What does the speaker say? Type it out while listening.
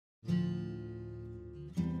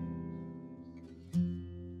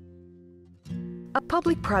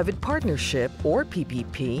public-private partnership, or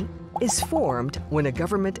PPP, is formed when a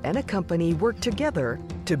government and a company work together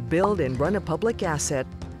to build and run a public asset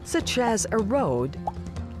such as a road,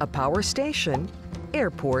 a power station,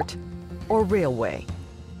 airport, or railway.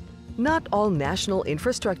 Not all national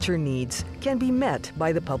infrastructure needs can be met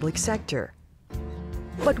by the public sector.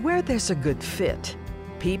 But where there's a good fit,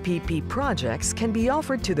 PPP projects can be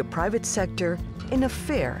offered to the private sector in a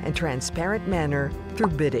fair and transparent manner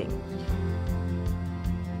through bidding.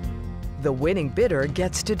 The winning bidder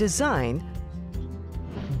gets to design,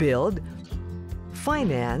 build,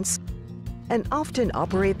 finance, and often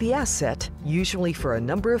operate the asset, usually for a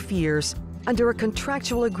number of years, under a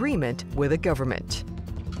contractual agreement with a government.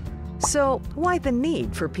 So, why the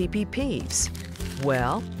need for PPPs?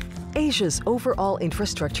 Well, Asia's overall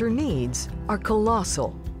infrastructure needs are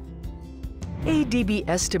colossal. ADB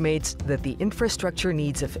estimates that the infrastructure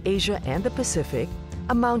needs of Asia and the Pacific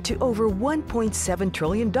amount to over $1.7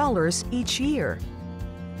 trillion each year.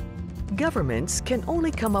 Governments can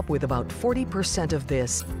only come up with about 40% of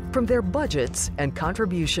this from their budgets and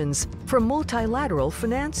contributions from multilateral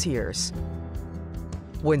financiers.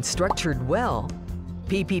 When structured well,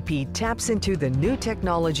 PPP taps into the new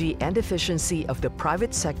technology and efficiency of the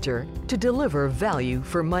private sector to deliver value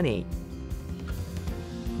for money.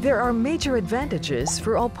 There are major advantages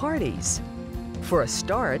for all parties. For a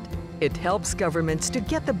start, it helps governments to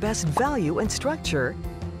get the best value and structure,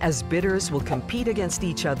 as bidders will compete against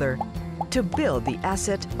each other to build the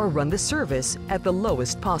asset or run the service at the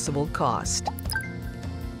lowest possible cost.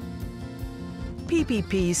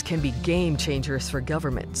 PPPs can be game changers for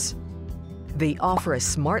governments. They offer a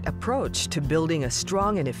smart approach to building a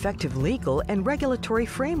strong and effective legal and regulatory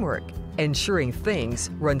framework, ensuring things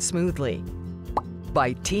run smoothly.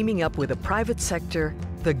 By teaming up with the private sector,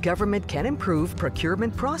 the government can improve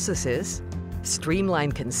procurement processes,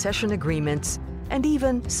 streamline concession agreements, and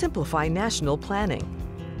even simplify national planning.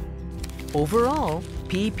 Overall,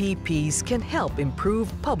 PPPs can help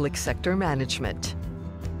improve public sector management.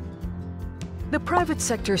 The private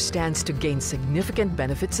sector stands to gain significant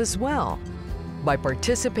benefits as well. By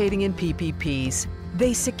participating in PPPs,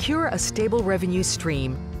 they secure a stable revenue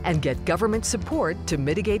stream and get government support to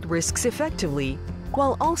mitigate risks effectively,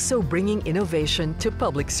 while also bringing innovation to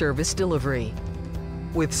public service delivery.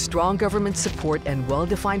 With strong government support and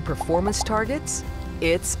well-defined performance targets,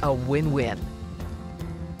 it's a win-win.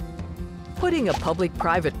 Putting a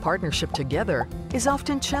public-private partnership together is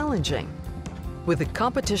often challenging. With the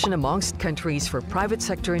competition amongst countries for private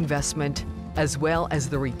sector investment, as well as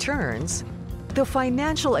the returns, the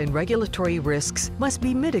financial and regulatory risks must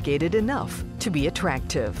be mitigated enough to be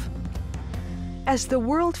attractive. As the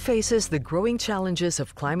world faces the growing challenges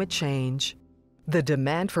of climate change, the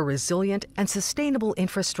demand for resilient and sustainable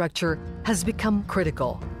infrastructure has become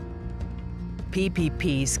critical.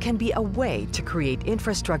 PPPs can be a way to create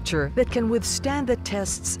infrastructure that can withstand the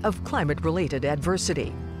tests of climate-related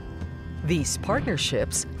adversity. These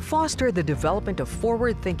partnerships foster the development of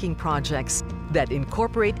forward-thinking projects that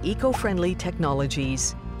incorporate eco-friendly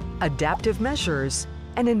technologies, adaptive measures,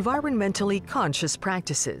 and environmentally conscious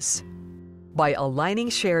practices. By aligning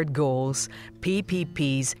shared goals,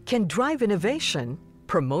 PPPs can drive innovation,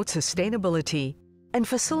 promote sustainability, and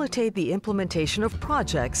facilitate the implementation of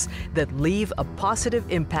projects that leave a positive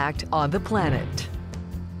impact on the planet.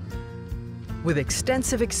 With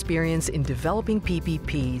extensive experience in developing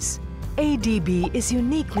PPPs, ADB is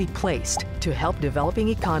uniquely placed to help developing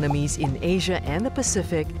economies in Asia and the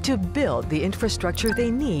Pacific to build the infrastructure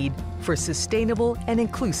they need for sustainable and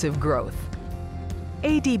inclusive growth.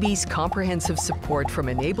 ADB's comprehensive support from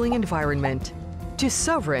enabling environment to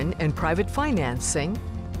sovereign and private financing,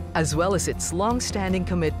 as well as its long-standing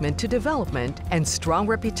commitment to development and strong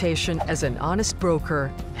reputation as an honest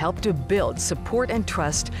broker, help to build support and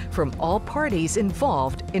trust from all parties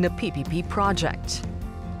involved in a PPP project.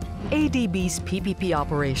 ADB's PPP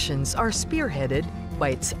operations are spearheaded by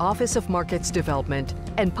its Office of Markets Development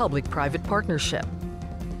and Public-Private Partnership.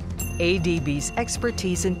 ADB's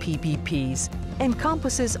expertise in PPPs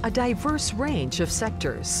encompasses a diverse range of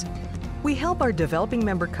sectors. We help our developing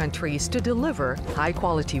member countries to deliver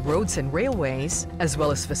high-quality roads and railways, as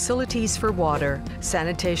well as facilities for water,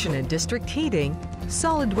 sanitation and district heating,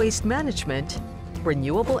 solid waste management,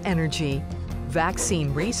 renewable energy,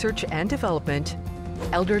 vaccine research and development,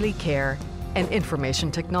 elderly care, and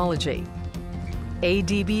information technology.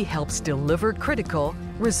 ADB helps deliver critical,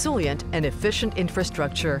 resilient, and efficient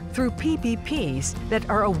infrastructure through PPPs that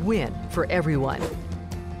are a win for everyone.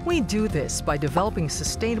 We do this by developing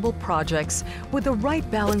sustainable projects with the right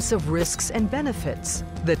balance of risks and benefits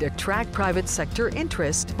that attract private sector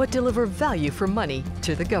interest but deliver value for money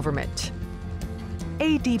to the government.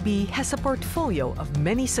 ADB has a portfolio of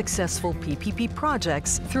many successful PPP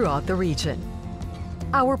projects throughout the region.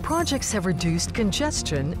 Our projects have reduced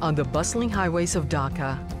congestion on the bustling highways of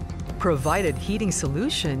Dhaka, provided heating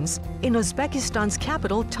solutions in Uzbekistan's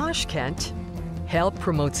capital Tashkent, helped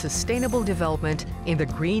promote sustainable development in the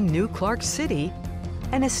green New Clark City,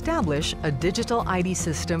 and establish a digital ID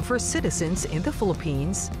system for citizens in the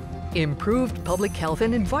Philippines, improved public health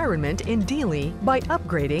and environment in Dili by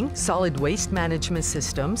upgrading solid waste management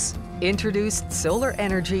systems, introduced solar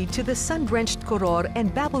energy to the sun-drenched Koror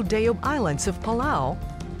and Babeldaob Islands of Palau,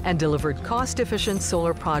 and delivered cost-efficient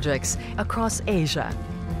solar projects across Asia.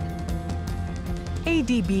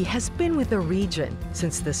 ADB has been with the region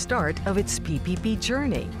since the start of its PPP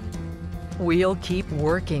journey. We'll keep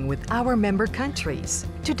working with our member countries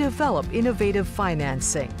to develop innovative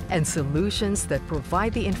financing and solutions that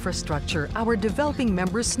provide the infrastructure our developing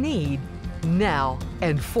members need now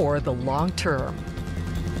and for the long term.